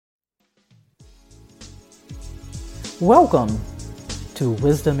Welcome to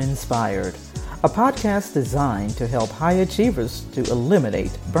Wisdom Inspired, a podcast designed to help high achievers to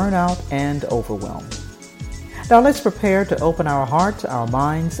eliminate burnout and overwhelm. Now let's prepare to open our hearts, our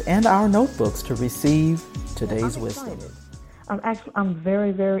minds, and our notebooks to receive today's wisdom. I'm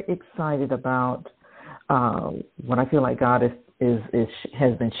very, very excited about what I feel like God has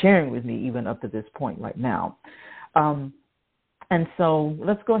been sharing with me even up to this point right now. And so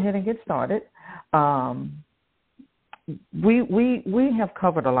let's go ahead and get started. We have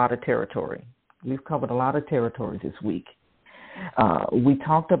covered a lot of territory. We've covered a lot of territory this week. We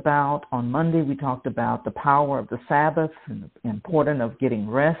talked about, on Monday, we talked about the power of the Sabbath and the importance of getting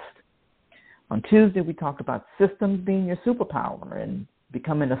rest. On Tuesday, we talked about systems being your superpower and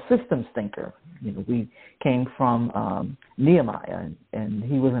becoming a systems thinker. You know, we came from Nehemiah, and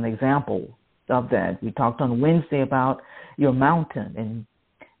he was an example of that. We talked on Wednesday about your mountain and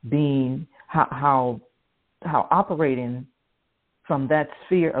being how operating from that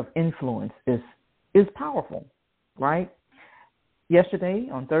sphere of influence is powerful, right? Yesterday,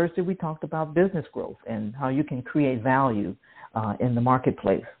 on Thursday, we talked about business growth and how you can create value in the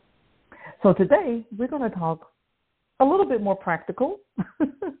marketplace. So today, we're going to talk a little bit more practical.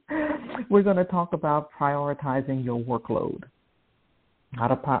 We're going to talk about prioritizing your workload, how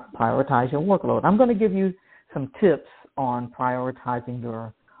to prioritize your workload. I'm going to give you some tips on prioritizing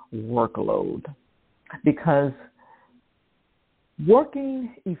your workload, because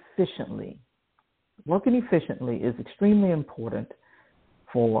working efficiently is extremely important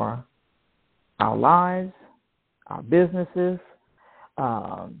for our lives, our businesses,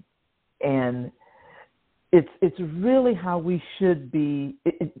 and it's really how we should be.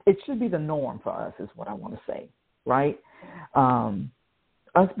 It should be the norm for us, is what I want to say, right?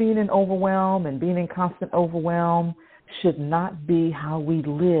 Us being in overwhelm and being in constant overwhelm should not be how we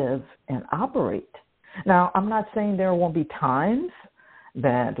live and operate. Now, I'm not saying there won't be times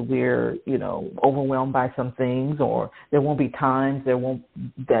that we're, overwhelmed by some things, or there won't be times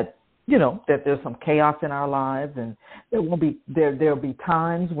that there's some chaos in our lives, and there'll be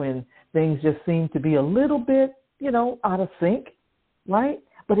times when things just seem to be a little bit, out of sync, right?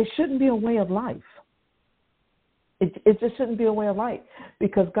 But it shouldn't be a way of life. It just shouldn't be a way of life,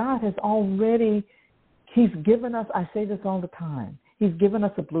 because God has already, He's given us, I say this all the time, He's given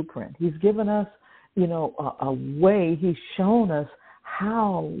us a blueprint. He's given us, a way. He's shown us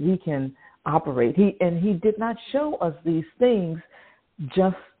how we can operate. He did not show us these things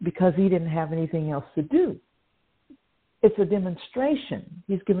just because He didn't have anything else to do. It's a demonstration.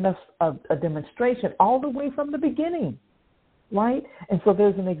 He's given us a demonstration all the way from the beginning, right? And so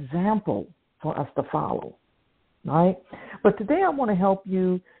there's an example for us to follow, right? But today I want to help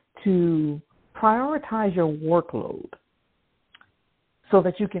you to prioritize your workload so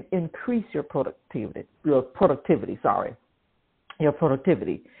that you can increase your productivity,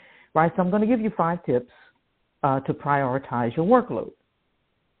 right? So I'm going to give you 5 tips to prioritize your workload.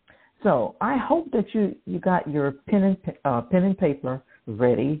 So I hope that you got your pen and paper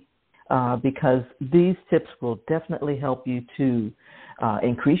ready, because these tips will definitely help you to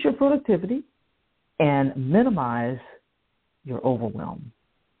increase your productivity and minimize your overwhelm.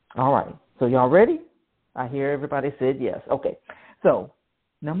 All right. So y'all ready? I hear everybody said yes. Okay. So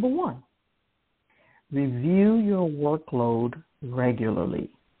number 1, review your workload regularly.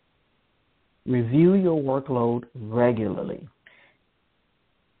 Review your workload regularly.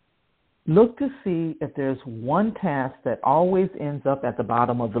 Look to see if there's one task that always ends up at the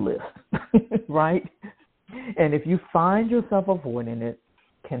bottom of the list, right? And if you find yourself avoiding it,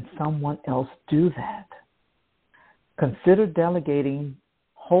 can someone else do that? Consider delegating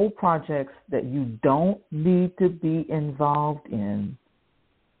whole projects that you don't need to be involved in,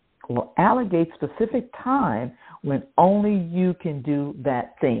 or allocate specific time when only you can do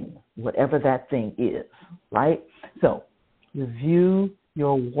that thing, whatever that thing is, right? So review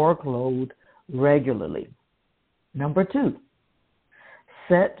your workload regularly. Number 2,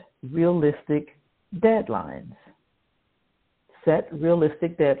 set realistic deadlines. Set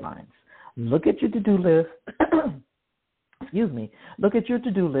realistic deadlines. Look at your to-do list. Look at your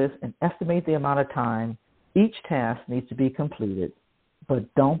to-do list and estimate the amount of time each task needs to be completed,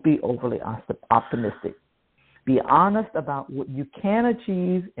 but don't be overly optimistic. Be honest about what you can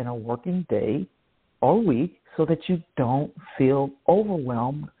achieve in a working day or week so that you don't feel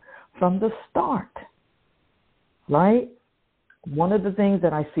overwhelmed from the start, right? One of the things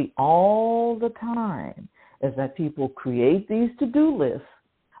that I see all the time is that people create these to-do lists,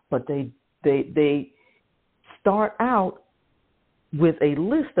 but they start out with a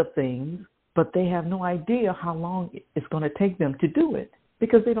list of things, but they have no idea how long it's going to take them to do it.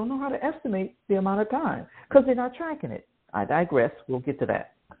 because they don't know how to estimate the amount of time because they're not tracking it. I digress. We'll get to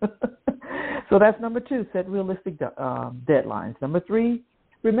that. So that's number 2, set realistic deadlines. Number 3,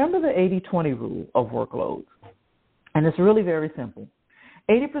 remember the 80-20 rule of workloads. And it's really very simple.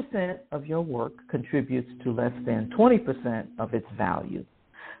 80% of your work contributes to less than 20% of its value.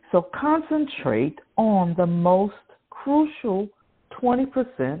 So concentrate on the most crucial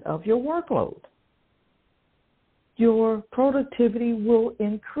 20% of your workload. Your productivity will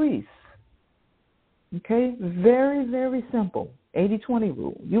increase. Okay? Very, very simple. 80-20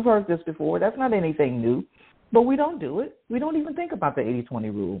 rule. You've heard this before. That's not anything new, but we don't do it. We don't even think about the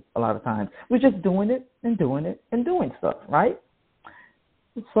 80-20 rule a lot of times. We're just doing it and doing it and doing stuff, right?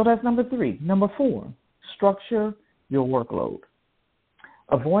 So that's number 3. Number 4, structure your workload.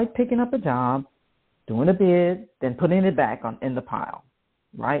 Avoid picking up a job, doing a bid, then putting it back in the pile,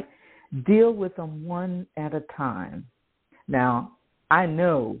 right? Deal with them one at a time. Now, I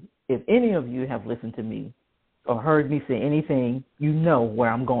know if any of you have listened to me or heard me say anything, you know where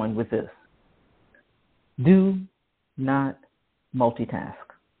I'm going with this. Do not multitask,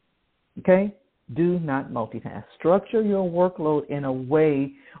 okay? Do not multitask. Structure your workload in a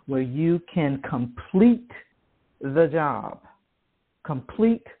way where you can complete the job,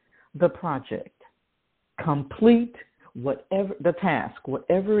 complete the project, complete whatever the task,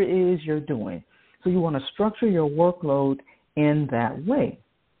 whatever it is you're doing. So you want to structure your workload in that way.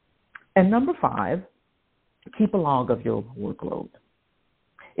 And number 5, keep a log of your workload.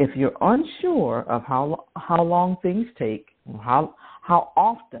 If you're unsure of how long things take, or how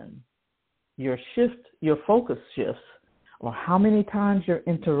often your focus shifts, or how many times you're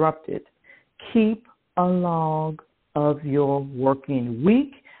interrupted, keep a log of your working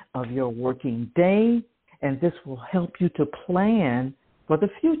week, of your working day, and this will help you to plan for the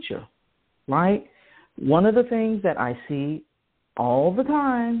future, right? One of the things that I see all the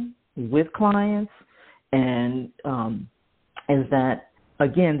time with clients and is that,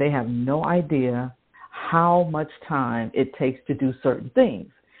 again, they have no idea how much time it takes to do certain things.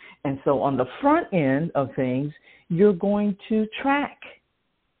 And so on the front end of things, you're going to track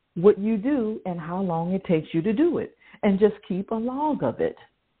what you do and how long it takes you to do it, and just keep a log of it,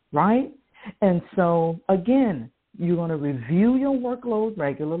 right? And so, again, you're going to review your workload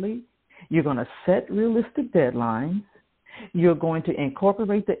regularly. You're going to set realistic deadlines. You're going to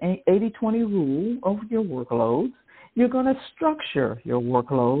incorporate the 80-20 rule of your workloads. You're going to structure your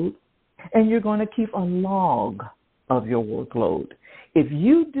workload, and you're going to keep a log of your workload. If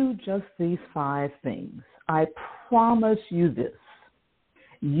you do just these 5 things, I promise you this,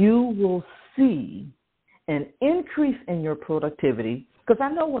 you will see an increase in your productivity. Because I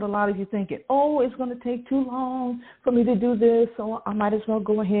know what a lot of you thinking, it's going to take too long for me to do this, so I might as well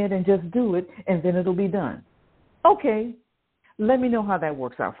go ahead and just do it, and then it'll be done. Okay, let me know how that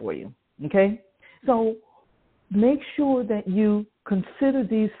works out for you, okay? So make sure that you consider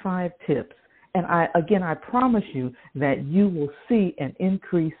these 5 tips, and I promise you that you will see an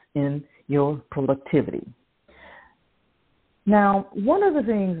increase in your productivity. Now, one of the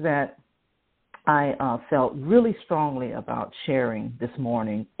things that I felt really strongly about sharing this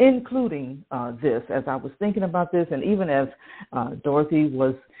morning, including this, as I was thinking about this, and even as Dorothy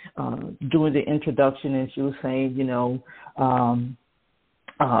was doing the introduction, and she was saying,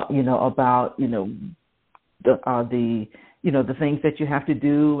 about the things that you have to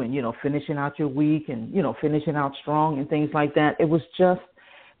do, and finishing out your week, and finishing out strong, and things like that. It was just,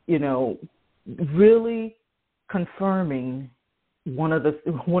 really confirming one of the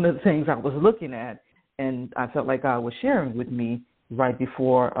things I was looking at, and I felt like God was sharing with me right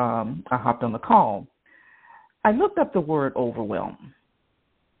before I hopped on the call. I looked up the word overwhelm,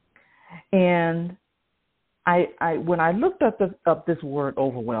 and when I looked up this word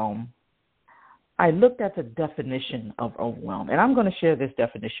overwhelm, I looked at the definition of overwhelm, and I'm going to share this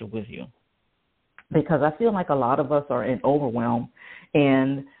definition with you because I feel like a lot of us are in overwhelm,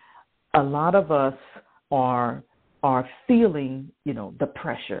 and a lot of us are feeling, the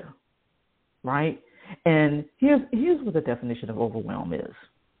pressure, right? And here's what the definition of overwhelm is.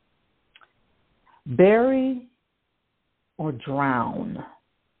 Bury or drown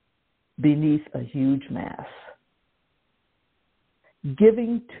beneath a huge mass.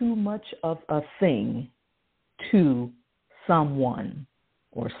 Giving too much of a thing to someone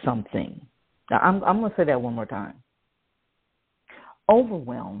or something. Now, I'm going to say that one more time.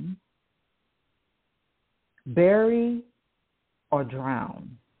 Overwhelm, bury or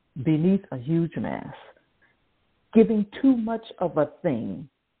drown beneath a huge mass, giving too much of a thing.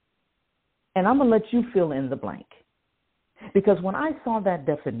 And I'm going to let you fill in the blank. Because when I saw that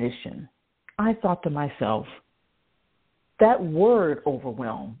definition, I thought to myself, that word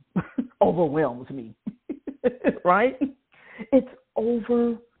overwhelm overwhelms me, right? It's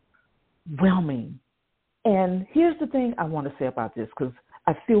overwhelming. And here's the thing I want to say about this, because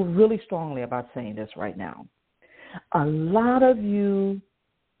I feel really strongly about saying this right now. A lot of you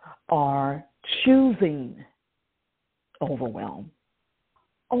are choosing overwhelm.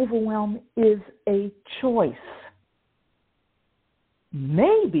 Overwhelm is a choice.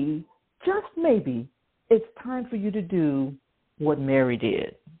 Maybe, just maybe, it's time for you to do what Mary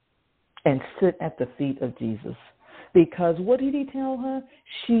did and sit at the feet of Jesus. Because what did he tell her?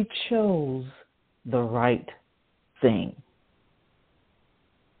 She chose the right thing.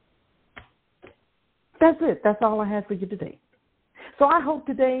 That's it. That's all I had for you today. So I hope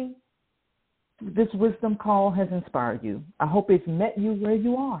today this wisdom call has inspired you. I hope it's met you where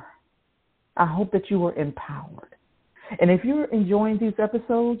you are. I hope that you were empowered. And if you're enjoying these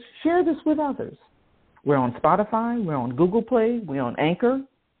episodes, share this with others. We're on Spotify. We're on Google Play. We're on Anchor.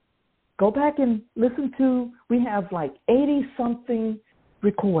 Go back and listen to, we have like 80-something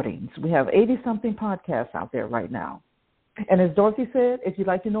recordings. We have 80-something podcasts out there right now. And as Dorothy said, if you'd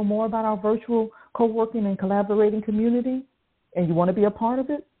like to know more about our virtual co-working and collaborating community and you want to be a part of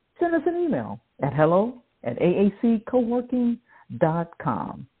it, send us an email at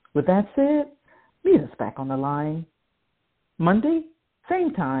hello@aaccoworking.com. With that said, meet us back on the line Monday,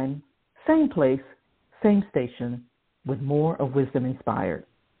 same time, same place, same station, with more of Wisdom Inspired.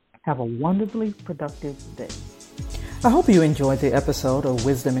 Have a wonderfully productive day. I hope you enjoyed the episode of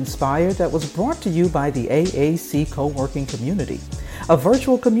Wisdom Inspired that was brought to you by the AAC Co-working Community, a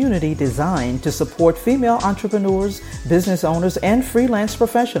virtual community designed to support female entrepreneurs, business owners, and freelance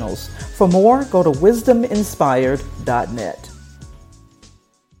professionals. For more, go to wisdominspired.net.